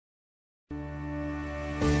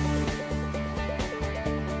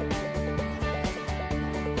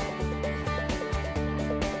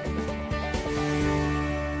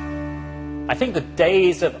I think the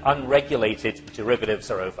days of unregulated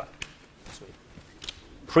derivatives are over.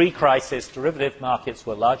 Pre-crisis, derivative markets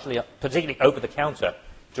were largely, particularly over-the-counter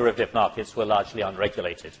derivative markets, were largely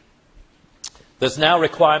unregulated. There's now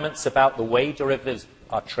requirements about the way derivatives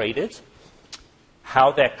are traded,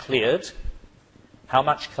 how they're cleared, how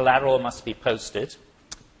much collateral must be posted,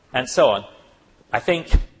 and so on. I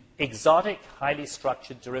think exotic, highly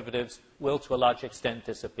structured derivatives will, to a large extent,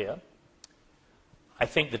 disappear. I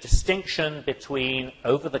think the distinction between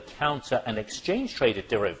over-the-counter and exchange-traded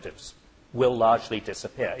derivatives will largely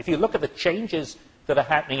disappear. If you look at the changes that are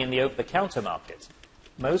happening in the over-the-counter market,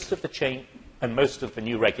 most of the change and most of the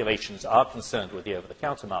new regulations are concerned with the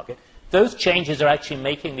over-the-counter market. Those changes are actually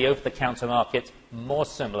making the over-the-counter market more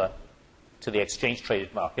similar to the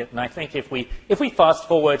exchange-traded market. And I think if we fast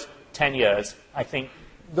forward 10 years, I think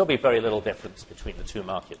there'll be very little difference between the two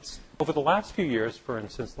markets. Over the last few years, for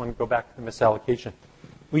instance, let me go back to the misallocation.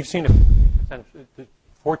 We've seen a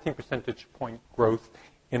 14 percentage point growth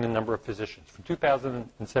in the number of physicians. From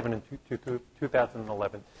 2007 to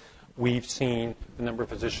 2011, we've seen the number of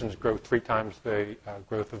physicians grow 3 times the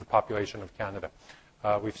growth of the population of Canada.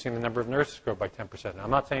 We've seen the number of nurses grow by 10%. Now, I'm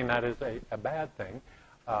not saying that is a bad thing,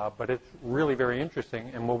 but it's really very interesting.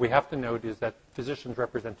 And what we have to note is that physicians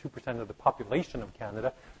represent 2% of the population of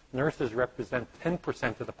Canada. Nurses represent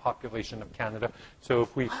 10% of the population of Canada. So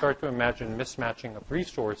if we start to imagine mismatching of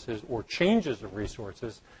resources or changes of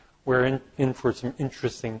resources, we're in for some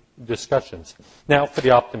interesting discussions. Now, for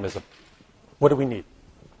the optimism, what do we need?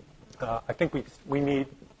 I think we need,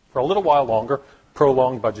 for a little while longer,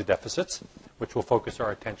 prolonged budget deficits, which will focus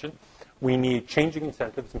our attention. We need changing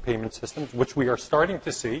incentives and payment systems, which we are starting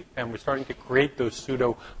to see, and we're starting to create those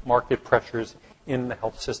pseudo-market pressures in the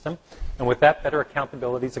health system. And with that, better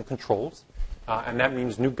accountabilities and controls, and that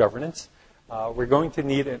means new governance. We're going to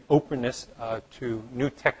need an openness to new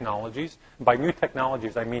technologies. By new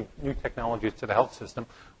technologies, I mean new technologies to the health system,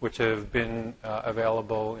 which have been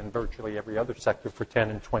available in virtually every other sector for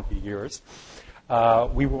 10 and 20 years.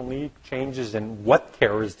 We will need changes in what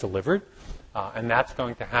care is delivered, and that's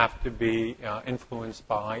going to have to be influenced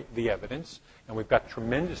by the evidence. And we've got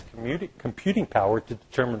tremendous computing power to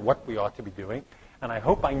determine what we ought to be doing. And I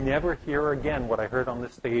hope I never hear again what I heard on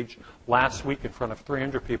this stage last week in front of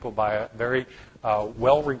 300 people by a very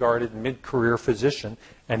well-regarded mid-career physician.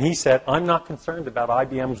 And he said, I'm not concerned about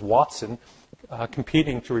IBM's Watson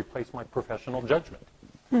competing to replace my professional judgment.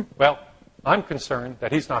 Well, I'm concerned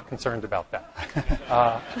that he's not concerned about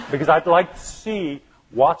that. Because I'd like to see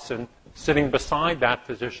Watson sitting beside that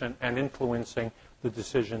physician and influencing the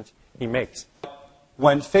decisions he makes.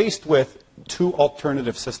 When faced with 2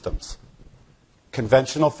 alternative systems,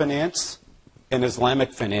 conventional finance and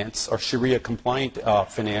Islamic finance, or Sharia-compliant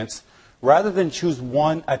finance, rather than choose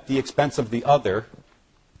one at the expense of the other,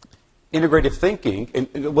 integrative thinking,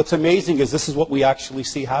 and what's amazing is this is what we actually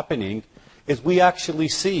see happening, is we actually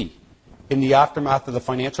see in the aftermath of the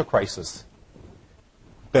financial crisis,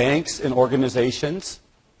 banks and organizations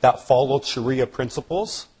that followed Sharia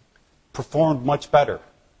principles performed much better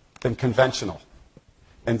than conventional.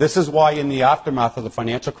 And this is why in the aftermath of the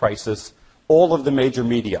financial crisis, all of the major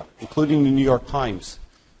media, including the New York Times,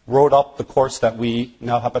 wrote up the course that we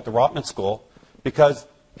now have at the Rotman School, because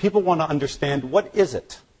people want to understand what is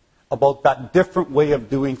it about that different way of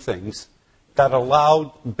doing things that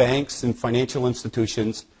allowed banks and financial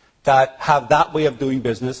institutions that have that way of doing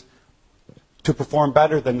business to perform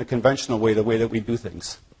better than the conventional way, the way that we do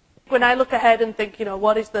things. When I look ahead and think,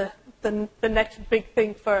 what is the next big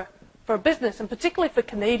thing for business, and particularly for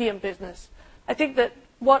Canadian business, I think that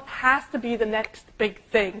what has to be the next big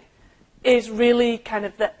thing is really kind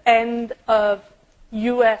of the end of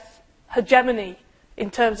U.S. hegemony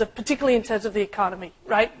particularly in terms of the economy,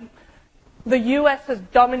 right? The U.S. has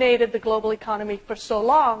dominated the global economy for so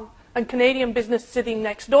long, and Canadian business sitting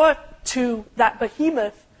next door to that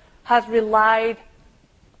behemoth has relied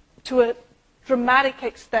to a dramatic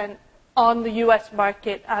extent on the U.S.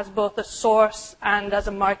 market as both a source and as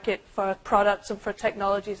a market for products and for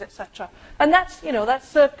technologies, etc. And that's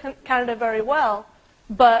served Canada very well.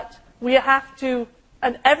 But we have to,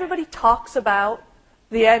 and everybody talks about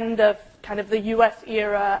the end of kind of the U.S.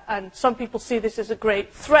 era, and some people see this as a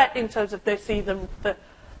great threat in terms of they see the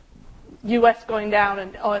U.S. going down,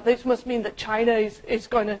 and this must mean that China is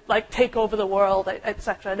going to take over the world,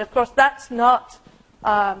 etc. And of course, that's not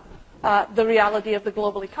the reality of the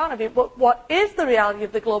global economy. But what is the reality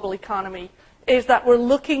of the global economy is that we're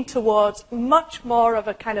looking towards much more of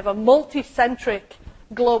a kind of a multi-centric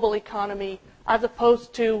global economy as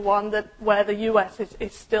opposed to one where the US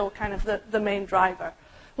is still kind of the main driver.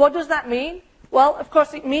 What does that mean? Well, of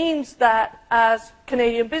course, it means that as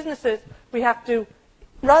Canadian businesses, we have to,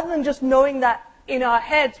 rather than just knowing that in our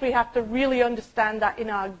heads, we have to really understand that in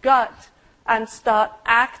our gut and start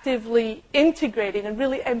actively integrating and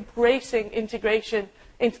really embracing integration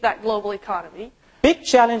into that global economy. Big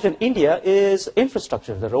challenge in India is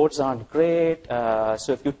infrastructure. The roads aren't great.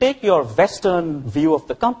 So if you take your Western view of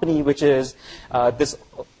the company, which is this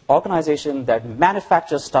organization that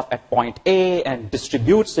manufactures stuff at point A and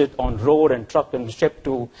distributes it on road and truck and ship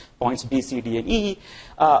to points B, C, D, and E,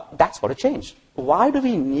 that's got to change. Why do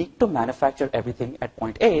we need to manufacture everything at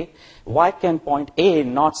point A? Why can point A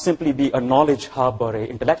not simply be a knowledge hub or an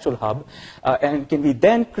intellectual hub? And can we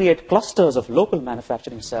then create clusters of local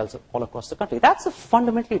manufacturing cells all across the country? That's a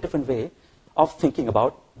fundamentally different way of thinking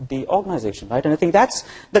about the organization, right? And I think that's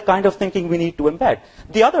the kind of thinking we need to embed.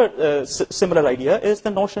 The other similar idea is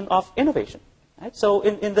the notion of innovation. Right? So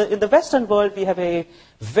in the Western world, we have a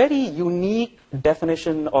very unique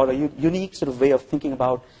definition or a unique sort of way of thinking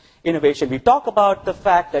about innovation. We talk about the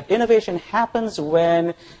fact that innovation happens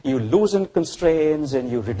when you loosen constraints and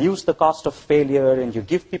you reduce the cost of failure and you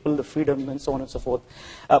give people the freedom and so on and so forth.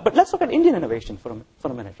 But let's look at Indian innovation for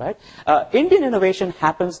a minute, right? Indian innovation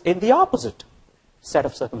happens in the opposite set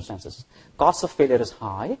of circumstances. Cost of failure is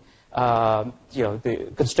high.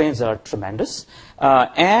 The constraints are tremendous.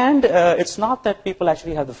 And it's not that people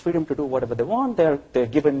actually have the freedom to do whatever they want. They're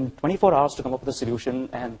given 24 hours to come up with a solution,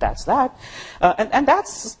 and that's that. And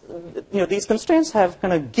that's, these constraints have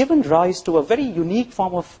kind of given rise to a very unique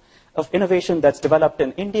form of innovation that's developed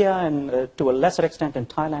in India and to a lesser extent in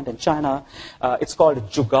Thailand and China. It's called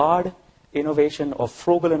Jugaad innovation or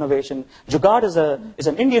frugal innovation. Jugaad is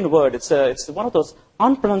an Indian word. It's one of those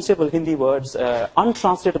unpronounceable Hindi words,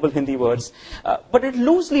 untranslatable Hindi words, but it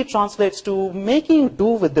loosely translates to making do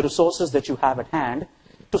with the resources that you have at hand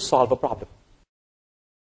to solve a problem.